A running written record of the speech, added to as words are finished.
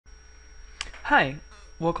Hi,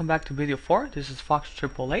 welcome back to video 4. This is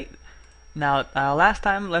Fox888. Now, last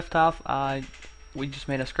time left off, we just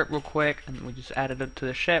made a script real quick and we just added it to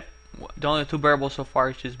the ship. The only two variables so far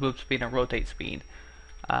is just move speed and rotate speed.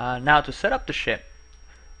 Now to set up the ship,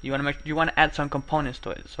 you want to add some components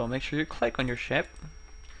to it. So make sure you click on your ship,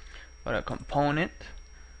 go to component,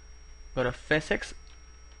 go to physics,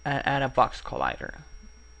 and add a box collider.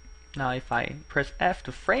 Now if I press F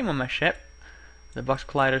to frame on my ship, the box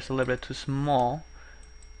collider is a little bit too small.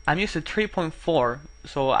 I'm using 3.4,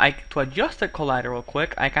 so to adjust the collider real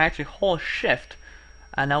quick, I can actually hold shift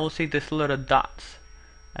and I will see these little dots,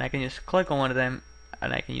 and I can just click on one of them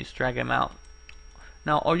and I can just drag them out.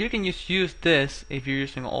 Now, or you can just use this if you're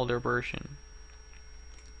using an older version.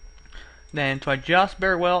 Then to adjust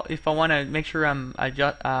very well, if I want to make sure I'm make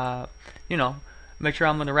sure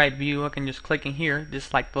I'm on the right view, I can just click in here,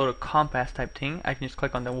 just like the little compass type thing. I can just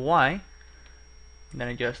click on the Y, then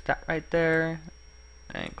adjust that right there,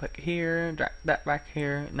 and click here, drag that back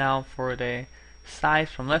here. Now for the size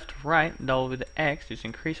from left to right, that will be the X, just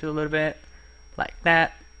increase it a little bit, like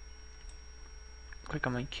that. Click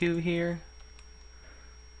on my Q here,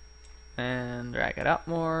 and drag it up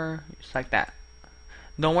more, just like that.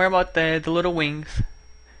 Don't worry about the little wings.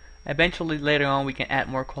 Eventually later on we can add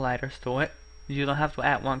more colliders to it. You don't have to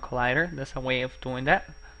add one collider, that's a way of doing that.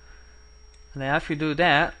 And then after you do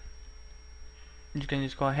that, you can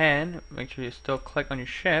just go ahead, make sure you still click on your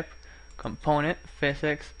ship, component,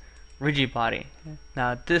 physics, rigidbody.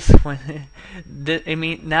 Now this one,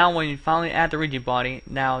 now when you finally add the rigidbody,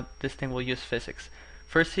 now this thing will use physics.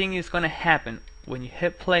 First thing is going to happen, when you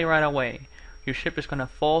hit play right away, your ship is going to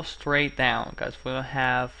fall straight down because we don't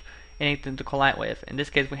have anything to collide with. In this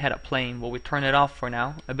case we had a plane, but we turn it off for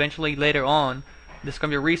now. Eventually later on, there's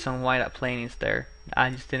going to be a reason why that plane is there. I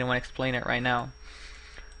just didn't want to explain it right now.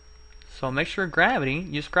 So make sure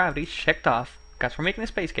use gravity checked off, because we're making a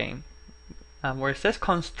space game. Where it says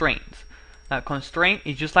constraints. Constraint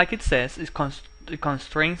is just like it says, it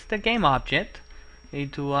constrains the game object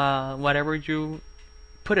into whatever you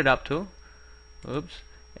put it up to. Oops.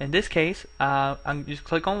 In this case, I'm just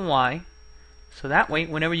click on Y, so that way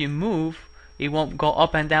whenever you move, it won't go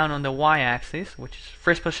up and down on the Y axis, which is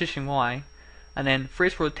first position Y, and then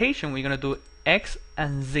first rotation we're gonna do X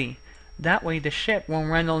and Z. That way the ship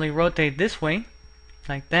won't randomly rotate this way,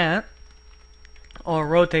 like that, or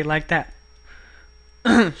rotate like that.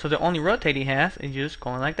 So the only rotate he has is just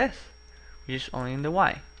going like this, just only in the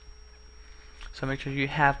Y. So make sure you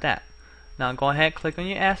have that. Now go ahead, click on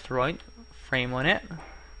your asteroid, frame on it,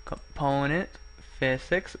 component,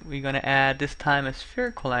 physics. We're gonna add this time a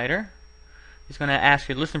sphere collider. It's gonna ask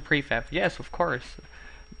you listen prefab. Yes, of course.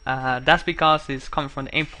 That's because it's coming from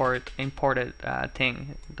the imported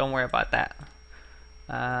thing. Don't worry about that.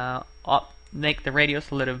 I'll make the radius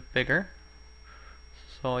a little bigger,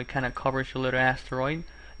 so it kind of covers your little asteroid.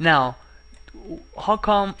 Now, how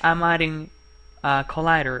come I'm adding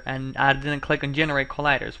collider and I didn't click on generate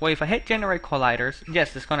colliders? Well, if I hit generate colliders,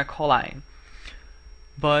 yes, it's gonna collide,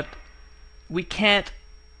 but we can't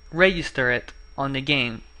register it on the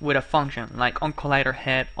game with a function like on collider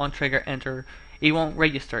head, on trigger enter. It won't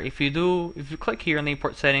register. If you click here on the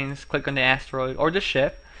import settings, click on the asteroid or the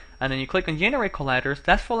ship, and then you click on generate colliders,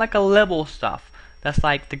 that's for like a level stuff. That's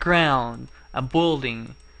like the ground, a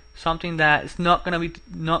building, something that is not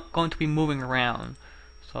going to be moving around.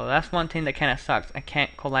 So that's one thing that kind of sucks. I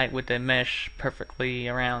can't collide with the mesh perfectly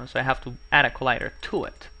around, so I have to add a collider to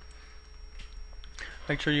it.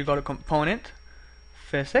 Make sure you go to component,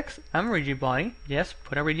 physics, and rigidbody. Yes,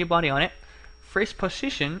 put a rigidbody on it. First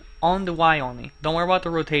position on the Y only. Don't worry about the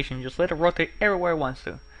rotation, just let it rotate everywhere it wants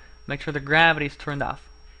to. Make sure the gravity is turned off.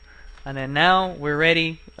 And then now we're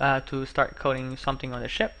ready to start coding something on the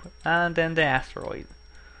ship and then the asteroid.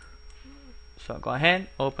 So go ahead,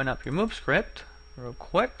 open up your move script real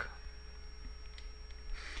quick.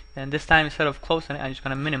 And this time, instead of closing it, I'm just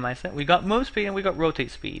going to minimize it. We got move speed and we got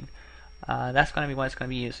rotate speed. That's going to be what it's going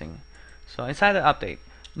to be using. So inside the update,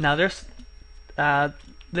 now there's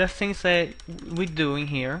things that we're doing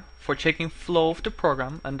here for checking flow of the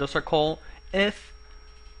program, and those are called if,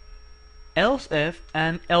 else if,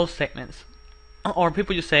 and else statements, or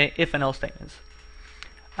people just say if and else statements.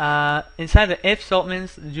 Inside the if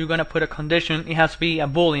statements, you're gonna put a condition. It has to be a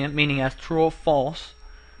boolean, meaning as true or false,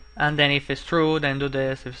 and then if it's true, then do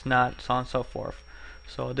this. If it's not, so on and so forth.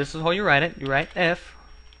 So this is how you write it. You write if,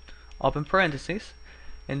 open parentheses.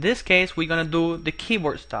 In this case, we're gonna do the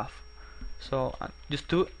keyboard stuff. So just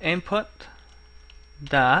do input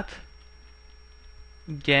dot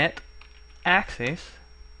get axis.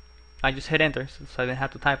 I just hit enter, so I didn't have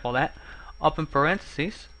to type all that. Open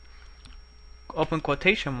parentheses, open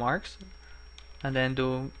quotation marks, and then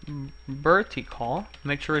do vertical.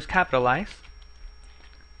 Make sure it's capitalized.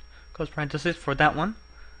 Close parentheses for that one,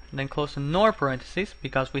 and then close another parentheses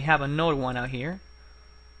because we have another one out here.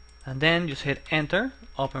 And then just hit enter,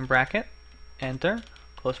 open bracket, enter,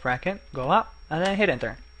 close bracket, go up, and then hit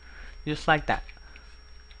enter. Just like that.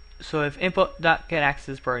 So if input.getAxis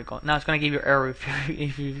is vertical, now it's going to give you an error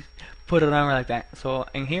if you put a number like that. So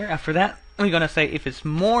in here, after that, we're going to say if it's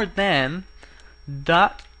more than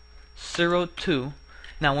 .02.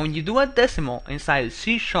 Now when you do a decimal inside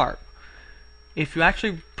C#, if you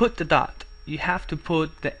actually put the dot, you have to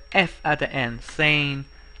put the F at the end, saying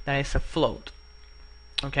that it's a float.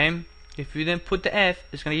 Okay? If you didn't put the F,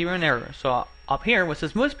 it's going to give you an error. So up here, what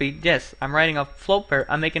says move speed, yes, I'm writing a float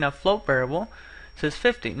I'm making a float variable. It says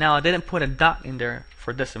 50. Now I didn't put a dot in there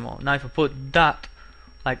for decimal. Now if I put dot,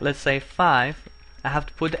 like let's say 5, I have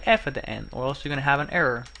to put the F at the end, or else you're going to have an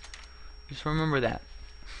error. Just remember that.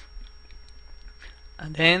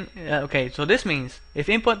 And then, okay, so this means if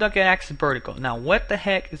input.getAxis is vertical. Now what the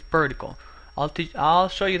heck is vertical? I'll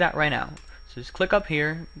show you that right now. So just click up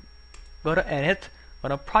here, go to edit, go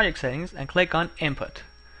to project settings, and click on input.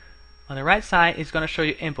 On the right side, it's going to show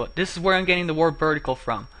you input. This is where I'm getting the word vertical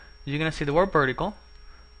from. You're going to see the word vertical,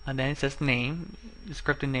 and then it says name,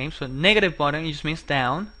 descriptive name. So negative button just means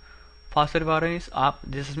down, positive button is up.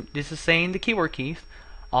 This is saying the keyword keys.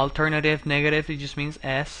 Alternative, negative, it just means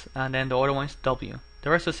S, and then the other one is W. The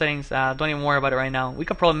rest of the settings, don't even worry about it right now. We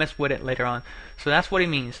can probably mess with it later on. So that's what it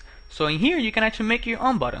means. So in here, you can actually make your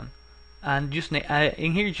own button, and just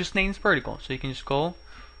in here, just names vertical. So you can just go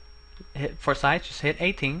hit for size, just hit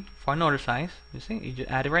 18 for another size. You see, you just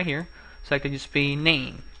add it right here. So it can just be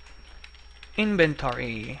name,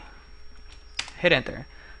 inventory. Hit enter.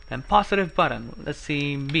 Then positive button. Let's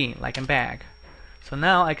see B, like in bag. So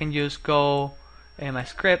now I can just go in my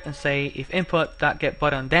script and say if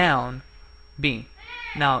input.getButton down B.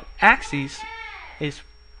 Now axis is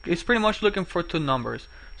pretty much looking for two numbers.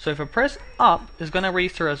 So if I press up, it's gonna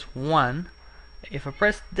register as 1. If I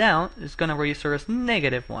press down, it's gonna register as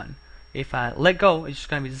 -1. If I let go, it's just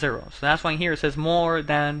gonna be 0. So that's why here it says more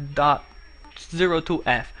than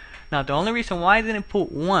 .02F. Now the only reason why I didn't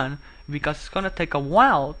put 1 because it's gonna take a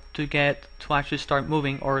while to actually start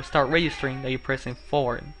moving or start registering that you're pressing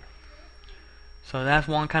forward. So that's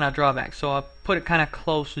one kind of drawback. So I put it kind of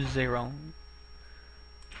close to 0.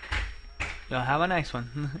 Y'all have a nice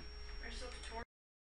one.